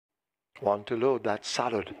One to load, that's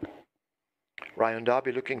Salud. Ryan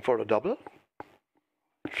Darby looking for a double.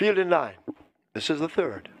 Field in line. This is the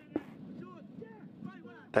third.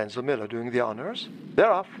 Denzel Miller doing the honors.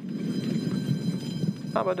 They're off.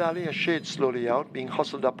 AMAD Ali a shade slowly out, being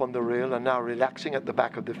hustled up on the rail and now relaxing at the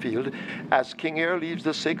back of the field as King Air leaves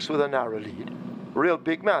the 6 with a narrow lead. Real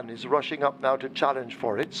Big Man is rushing up now to challenge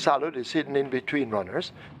for it. Salud is hidden in between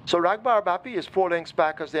runners. So Ragbar Bapi is 4 lengths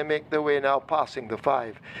back as they make their way now passing the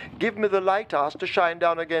 5. Give Me the Light asked to shine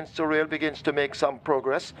down against the rail begins to make some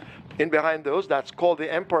progress. In behind those, that's Called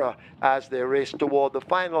the Emperor as they race toward the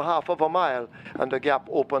final half of a mile and the gap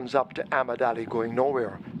opens up to AMAD Ali going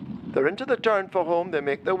nowhere. They're into the turn for home. They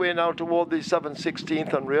make their way now toward the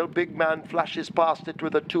 7/16th and Real Big Man flashes past it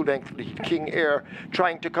with a 2-length lead. King Air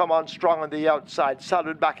trying to come on strong on the outside.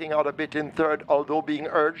 Salud backing out a bit in third, although being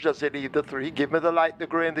urged as they leave the 3. Give Me the Light, the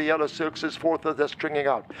Grey and the Yellow Silks is 4th as they're stringing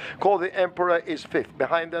out. Call the Emperor is 5th.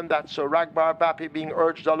 Behind them, that's Sir Ragbar Bapi being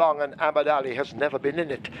urged along and AMAD Ali has never been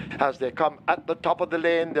in it. As they come at the top of the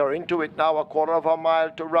lane, they're into it now, a quarter of a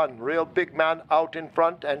mile to run. Real Big Man out in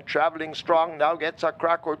front and traveling strong now gets a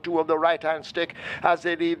crack or two of the right-hand stick as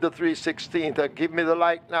they leave the 3/16th. Give Me the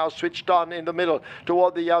Light now switched on in the middle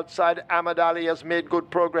toward the outside. AMAD Ali has made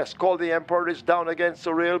good progress. Call the Emperor is down against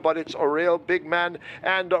the rail, but it's a Real Big Man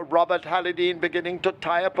and Robert Hallidine beginning to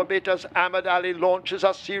tie up a bit as AMAD Ali launches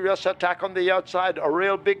a serious attack on the outside. A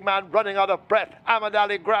Real Big Man running out of breath. AMAD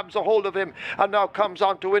Ali grabs a hold of him and now comes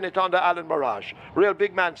on to win it under Alan Maragh. Real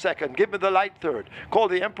Big Man 2nd. Give Me the Light 3rd. Call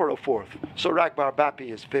the Emperor 4th. So Ragbar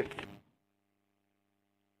Bapi is 5th.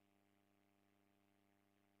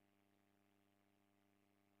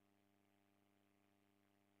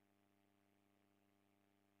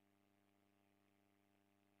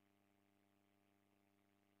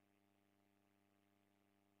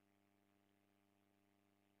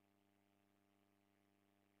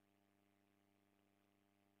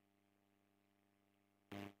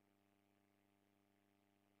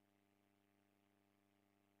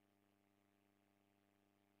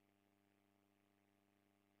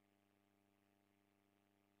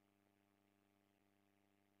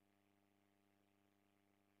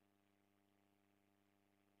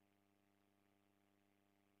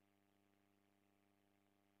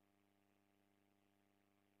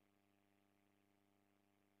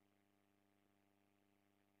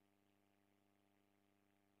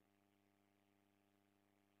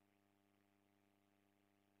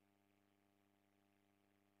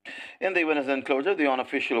 In the winners' enclosure, the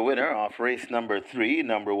unofficial winner of race number 3,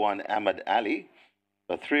 number 1, AMAD Ali,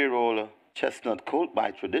 a 3-year-old chestnut colt by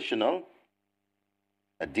Traditional,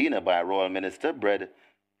 Adina by Royal Minister, bred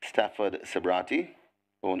Stafford Sabrati,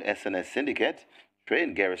 owned SNS Syndicate,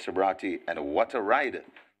 trained Gary Sabrati, and What a Ride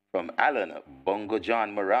from Alan Bongo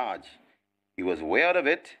John Maragh. He was way out of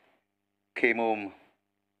it, came home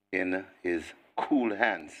in his cool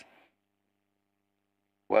hands.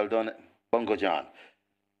 Well done, Bongo John.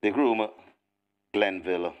 The groom,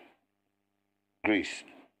 Glenville, Greece.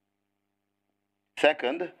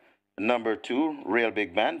 2nd, number 2, Real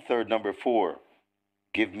Big Man. 3rd, number 4,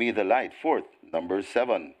 Give Me the Light. 4th, number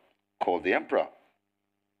 7, Called the Emperor.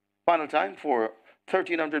 Final time for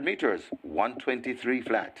 1,300 meters, 1:23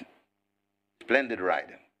 flat. Splendid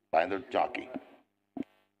ride by the jockey.